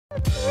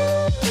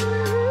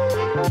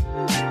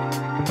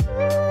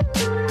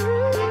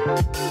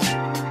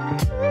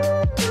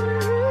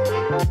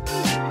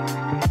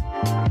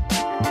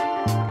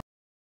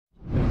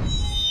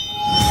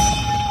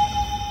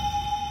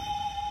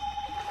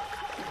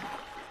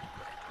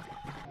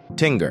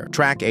TINGER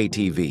Track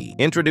ATV.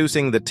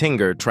 Introducing the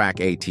TINGER Track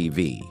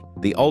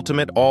ATV, the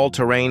ultimate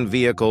all-terrain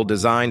vehicle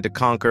designed to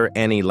conquer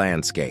any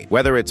landscape.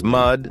 Whether it's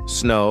mud,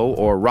 snow,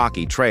 or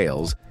rocky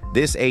trails,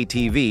 this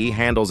ATV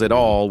handles it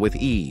all with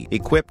ease.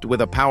 Equipped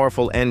with a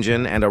powerful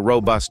engine and a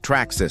robust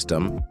track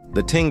system,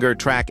 the TINGER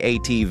Track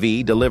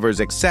ATV delivers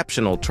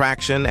exceptional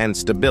traction and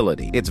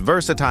stability. Its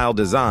versatile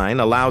design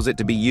allows it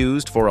to be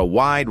used for a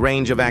wide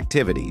range of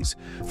activities,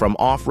 from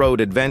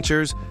off-road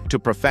adventures to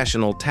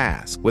professional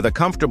tasks. With a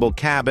comfortable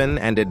cabin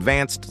and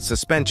advanced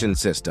suspension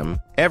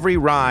system, every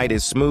ride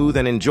is smooth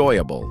and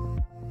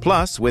enjoyable.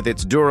 Plus, with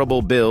its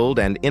durable build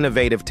and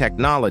innovative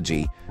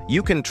technology,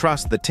 you can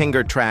trust the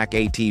TINGER Track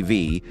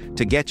ATV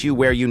to get you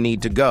where you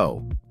need to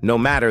go, no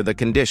matter the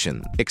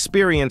condition.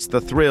 Experience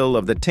the thrill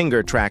of the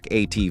TINGER Track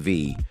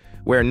ATV,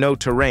 where no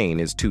terrain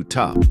is too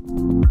tough.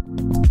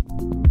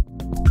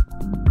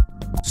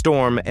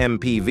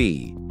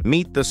 STORM-MPV.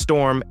 Meet the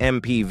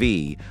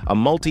STORM-MPV, a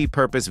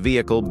multi-purpose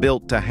vehicle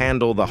built to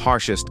handle the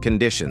harshest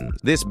conditions.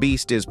 This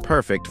beast is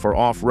perfect for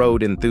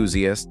off-road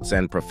enthusiasts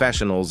and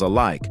professionals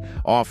alike,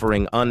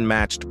 offering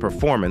unmatched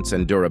performance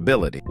and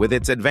durability. With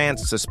its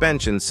advanced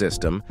suspension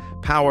system,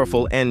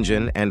 powerful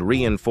engine, and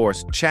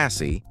reinforced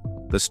chassis,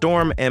 the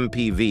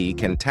STORM-MPV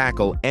can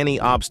tackle any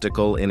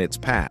obstacle in its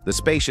path. The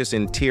spacious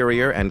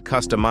interior and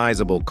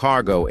customizable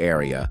cargo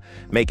area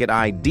make it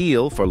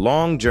ideal for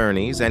long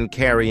journeys and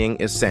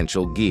carrying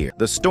essential gear.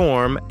 The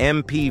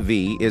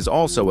STORM-MPV is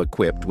also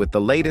equipped with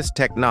the latest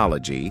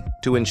technology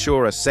to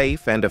ensure a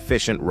safe and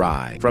efficient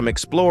ride. From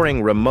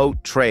exploring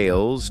remote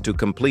trails to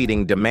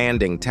completing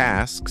demanding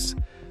tasks,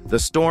 the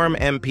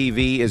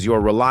STORM-MPV is your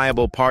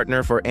reliable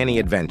partner for any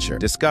adventure.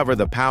 Discover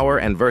the power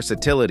and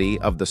versatility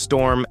of the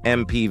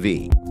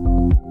STORM-MPV.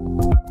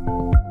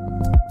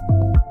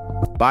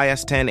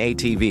 ByS10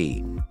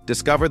 ATV.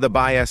 Discover the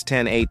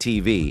ByS10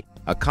 ATV,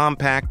 a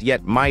compact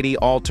yet mighty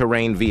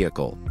all-terrain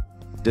vehicle.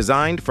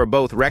 Designed for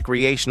both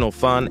recreational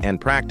fun and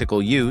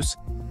practical use,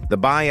 the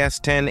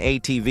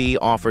ByS10 ATV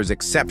offers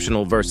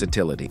exceptional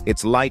versatility.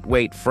 Its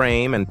lightweight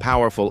frame and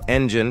powerful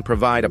engine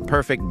provide a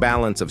perfect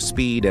balance of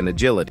speed and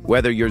agility.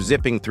 Whether you're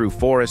zipping through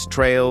forest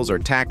trails or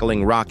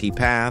tackling rocky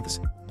paths,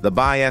 the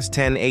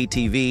ByS10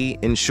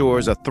 ATV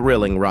ensures a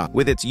thrilling ride.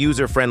 With its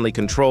user-friendly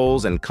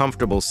controls and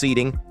comfortable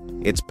seating,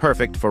 it's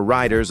perfect for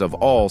riders of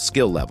all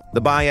skill levels.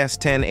 The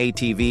ByS10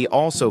 ATV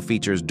also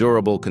features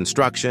durable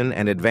construction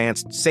and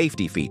advanced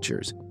safety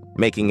features,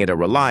 making it a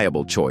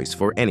reliable choice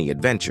for any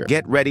adventure.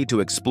 Get ready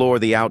to explore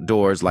the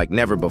outdoors like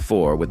never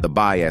before with the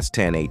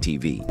ByS10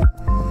 ATV.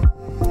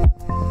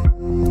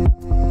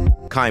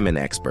 CAIMAN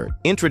Expert.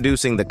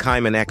 Introducing the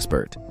CAIMAN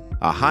Expert,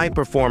 a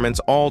high-performance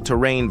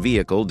all-terrain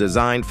vehicle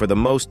designed for the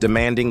most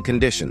demanding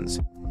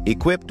conditions.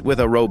 Equipped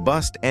with a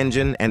robust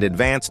engine and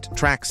advanced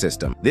track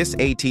system, this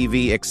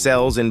ATV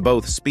excels in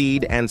both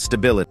speed and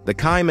stability. The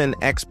CAIMAN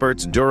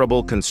Expert's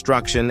durable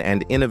construction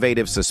and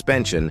innovative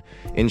suspension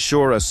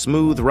ensure a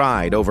smooth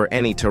ride over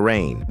any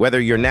terrain. Whether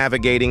you're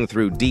navigating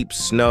through deep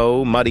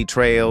snow, muddy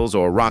trails,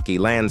 or rocky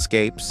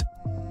landscapes,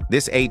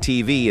 this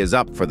ATV is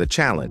up for the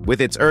challenge.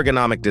 With its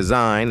ergonomic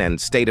design and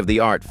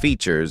state-of-the-art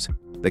features,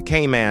 the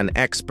CAIMAN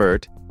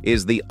Expert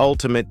is the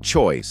ultimate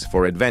choice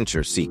for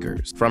adventure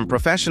seekers. From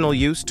professional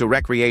use to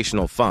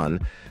recreational fun,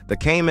 the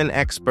CAIMAN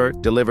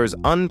Expert delivers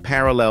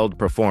unparalleled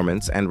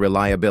performance and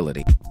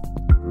reliability.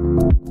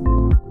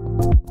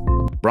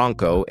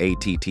 BRONCO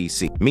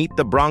ATTC. Meet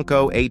the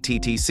BRONCO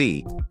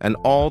ATTC, an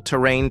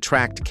all-terrain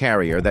tracked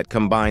carrier that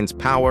combines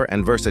power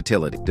and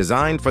versatility.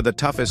 Designed for the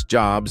toughest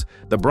jobs,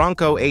 the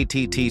BRONCO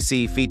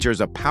ATTC features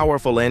a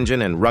powerful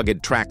engine and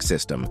rugged track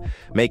system,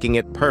 making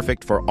it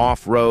perfect for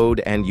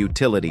off-road and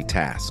utility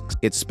tasks.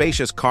 Its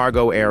spacious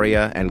cargo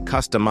area and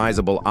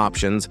customizable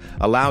options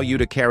allow you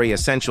to carry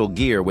essential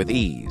gear with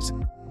ease.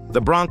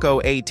 The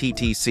BRONCO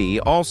ATTC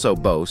also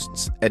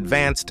boasts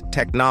advanced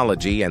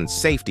technology and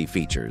safety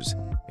features,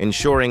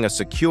 ensuring a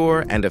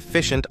secure and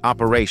efficient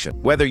operation.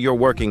 Whether you're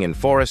working in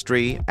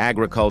forestry,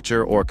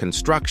 agriculture, or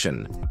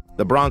construction,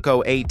 the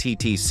BRONCO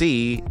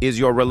ATTC is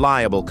your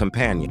reliable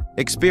companion.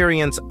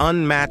 Experience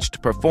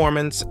unmatched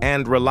performance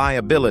and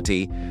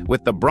reliability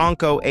with the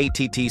BRONCO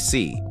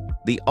ATTC,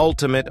 the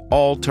ultimate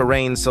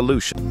all-terrain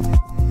solution.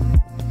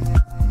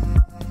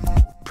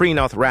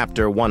 PRINOTH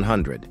RAPTOR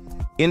 100.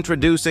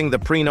 Introducing the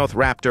PRINOTH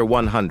RAPTOR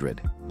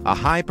 100, a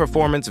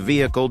high-performance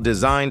vehicle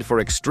designed for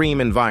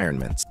extreme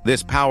environments.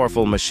 This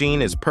powerful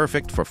machine is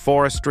perfect for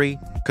forestry,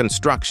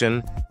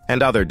 construction,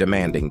 and other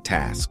demanding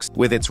tasks.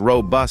 With its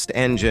robust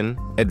engine,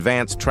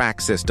 advanced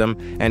track system,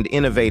 and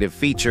innovative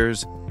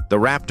features, the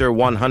RAPTOR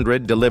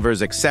 100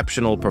 delivers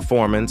exceptional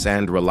performance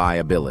and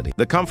reliability.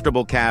 The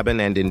comfortable cabin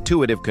and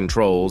intuitive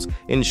controls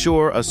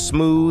ensure a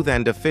smooth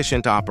and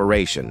efficient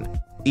operation,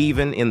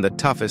 even in the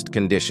toughest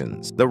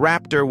conditions. The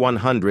RAPTOR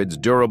 100's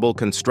durable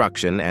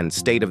construction and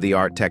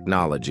state-of-the-art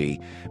technology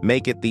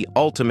make it the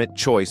ultimate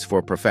choice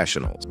for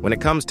professionals. When it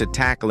comes to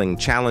tackling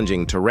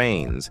challenging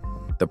terrains,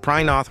 the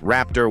PRINOTH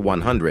RAPTOR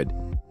 100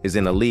 is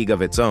in a league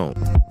of its own.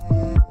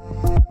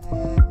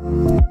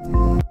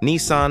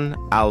 Nissan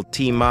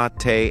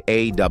Altima-te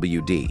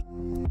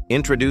AWD.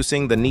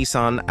 Introducing the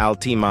Nissan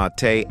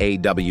Altima-te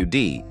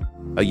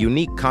AWD, a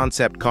unique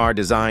concept car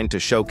designed to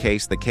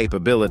showcase the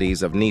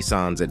capabilities of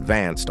Nissan's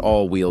advanced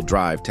all-wheel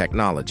drive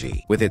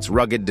technology. With its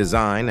rugged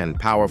design and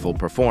powerful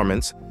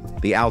performance,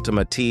 the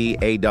Altima-te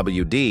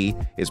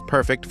AWD is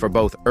perfect for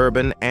both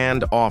urban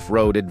and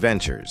off-road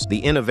adventures. The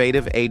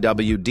innovative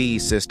AWD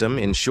system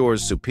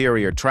ensures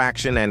superior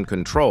traction and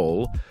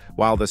control,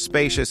 while the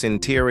spacious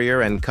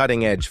interior and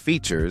cutting-edge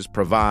features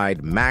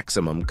provide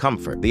maximum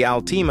comfort. The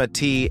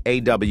Altima-te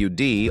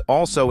AWD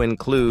also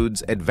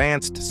includes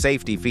advanced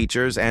safety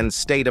features and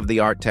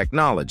state-of-the-art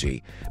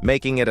technology,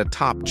 making it a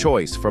top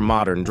choice for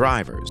modern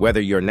drivers.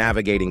 Whether you're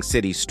navigating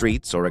city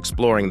streets or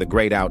exploring the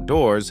great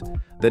outdoors,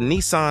 the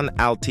Nissan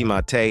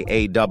Altima-te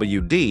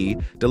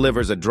AWD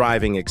delivers a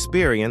driving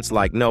experience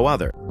like no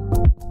other.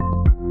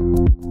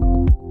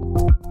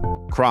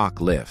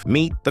 CROC Lift.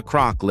 Meet the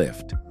CROC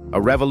Lift,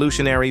 a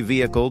revolutionary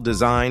vehicle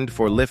designed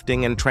for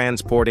lifting and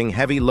transporting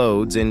heavy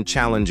loads in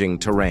challenging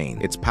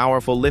terrain. Its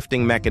powerful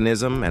lifting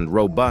mechanism and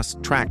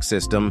robust track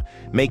system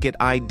make it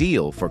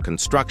ideal for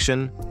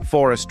construction,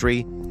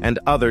 forestry, and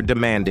other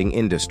demanding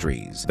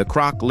industries. The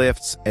CROC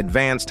Lift's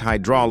advanced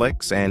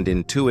hydraulics and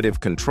intuitive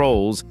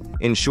controls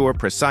ensure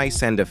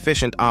precise and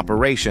efficient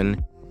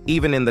operation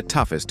even in the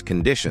toughest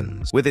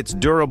conditions. With its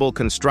durable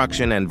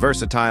construction and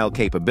versatile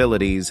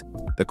capabilities,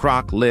 the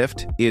CROC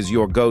Lift is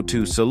your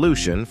go-to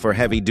solution for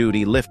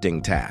heavy-duty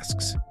lifting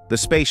tasks. The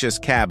spacious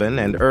cabin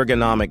and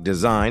ergonomic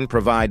design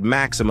provide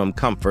maximum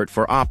comfort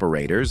for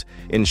operators,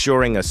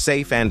 ensuring a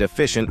safe and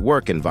efficient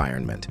work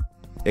environment.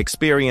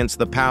 Experience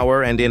the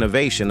power and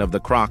innovation of the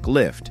CROC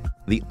Lift,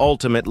 the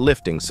ultimate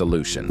lifting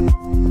solution.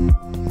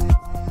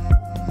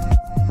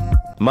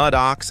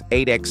 MUD-OX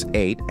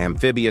 8x8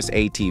 Amphibious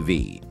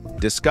ATV.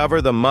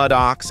 Discover the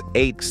MUD-OX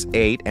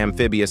 8x8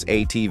 Amphibious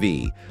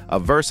ATV, a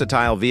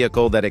versatile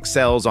vehicle that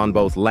excels on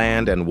both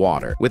land and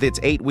water. With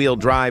its 8-wheel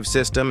drive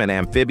system and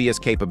amphibious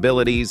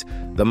capabilities,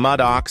 the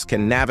MUD-OX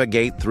can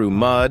navigate through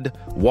mud,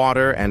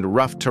 water, and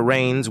rough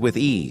terrains with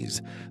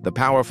ease. The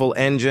powerful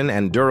engine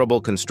and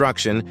durable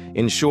construction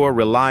ensure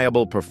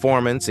reliable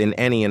performance in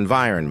any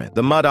environment.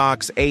 The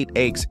MUD-OX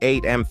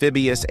 8x8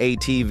 Amphibious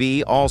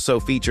ATV also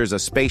features a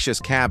spacious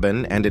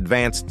cabin and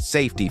advanced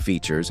safety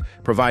features,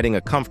 providing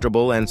a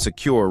comfortable and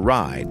secure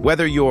ride.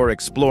 Whether you're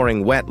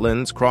exploring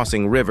wetlands,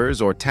 crossing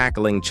rivers, or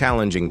tackling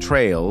challenging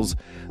trails,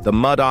 the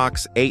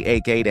MUD-OX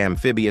 8x8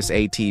 Amphibious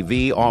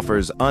ATV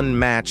offers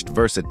unmatched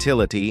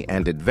versatility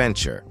and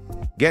adventure.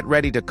 Get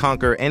ready to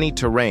conquer any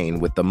terrain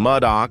with the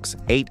MUD-OX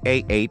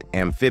 8x8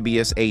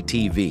 Amphibious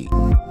ATV.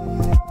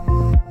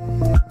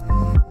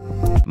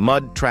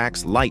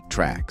 MUD-TRAX Light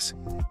Tracks.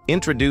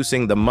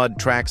 Introducing the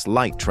MUD-TRAX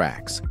Light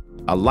Tracks,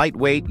 a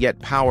lightweight yet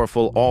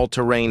powerful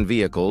all-terrain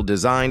vehicle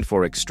designed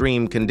for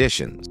extreme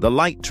conditions. The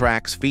Light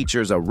Tracks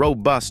features a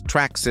robust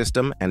track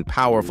system and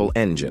powerful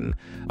engine,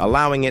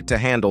 allowing it to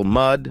handle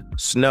mud,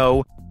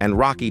 snow, and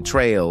rocky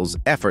trails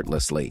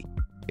effortlessly.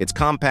 Its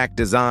compact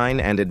design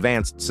and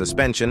advanced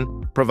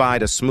suspension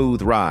provide a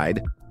smooth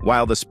ride,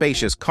 while the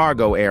spacious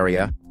cargo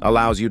area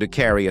allows you to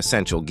carry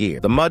essential gear.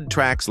 The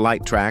MUD-TRAX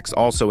Light Tracks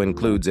also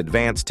includes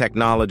advanced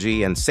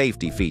technology and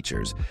safety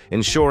features,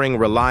 ensuring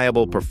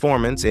reliable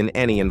performance in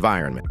any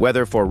environment.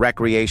 Whether for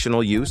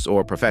recreational use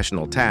or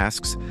professional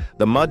tasks,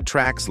 the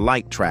MUD-TRAX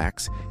Light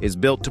Tracks is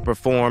built to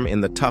perform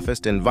in the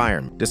toughest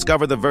environment.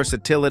 Discover the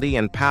versatility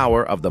and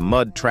power of the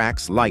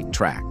MUD-TRAX Light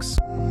Tracks.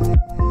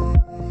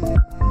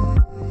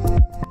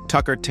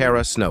 Tucker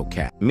Terra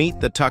Snowcat. Meet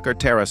the Tucker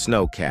Terra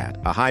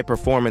Snowcat, a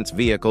high-performance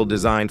vehicle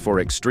designed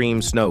for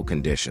extreme snow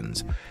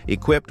conditions.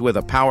 Equipped with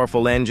a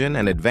powerful engine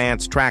and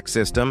advanced track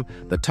system,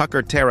 the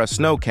Tucker Terra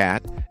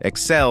Snowcat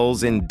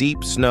excels in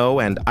deep snow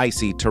and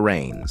icy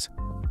terrains.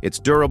 Its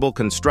durable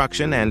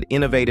construction and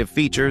innovative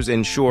features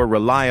ensure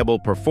reliable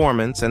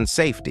performance and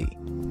safety.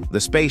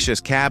 The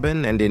spacious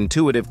cabin and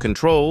intuitive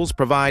controls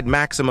provide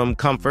maximum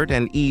comfort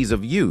and ease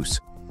of use,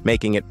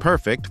 making it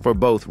perfect for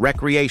both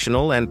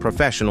recreational and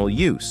professional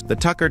use. The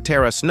Tucker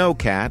Terra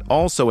Snowcat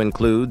also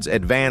includes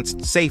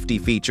advanced safety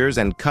features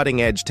and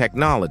cutting-edge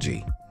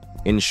technology,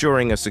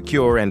 ensuring a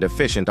secure and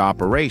efficient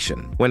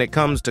operation. When it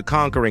comes to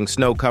conquering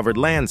snow-covered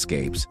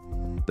landscapes,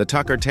 the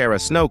Tucker Terra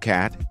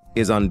Snowcat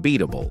is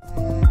unbeatable.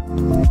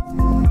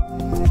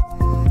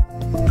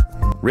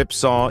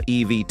 Ripsaw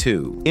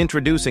EV2.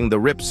 Introducing the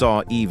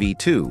Ripsaw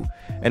EV2,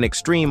 an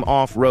extreme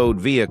off-road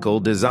vehicle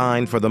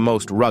designed for the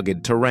most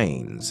rugged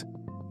terrains.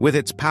 With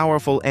its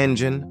powerful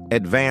engine,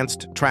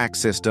 advanced track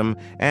system,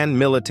 and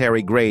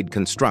military-grade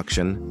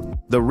construction,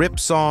 the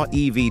Ripsaw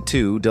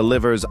EV2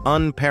 delivers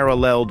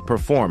unparalleled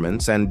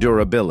performance and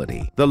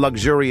durability. The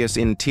luxurious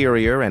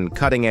interior and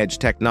cutting-edge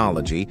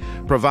technology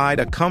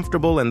provide a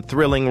comfortable and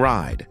thrilling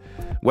ride,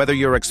 whether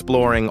you're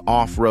exploring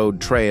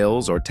off-road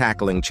trails or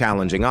tackling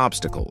challenging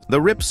obstacles. The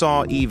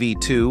Ripsaw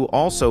EV2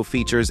 also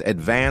features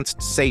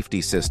advanced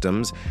safety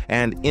systems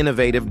and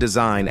innovative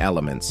design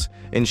elements,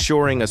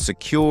 ensuring a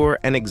secure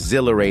and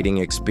exhilarating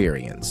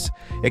experience.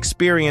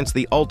 Experience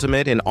the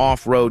ultimate in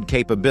off-road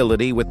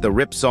capability with the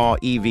Ripsaw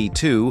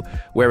EV2,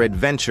 where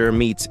adventure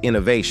meets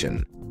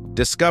innovation.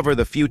 Discover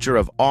the future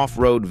of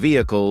off-road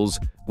vehicles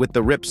with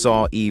the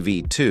Ripsaw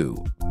EV2.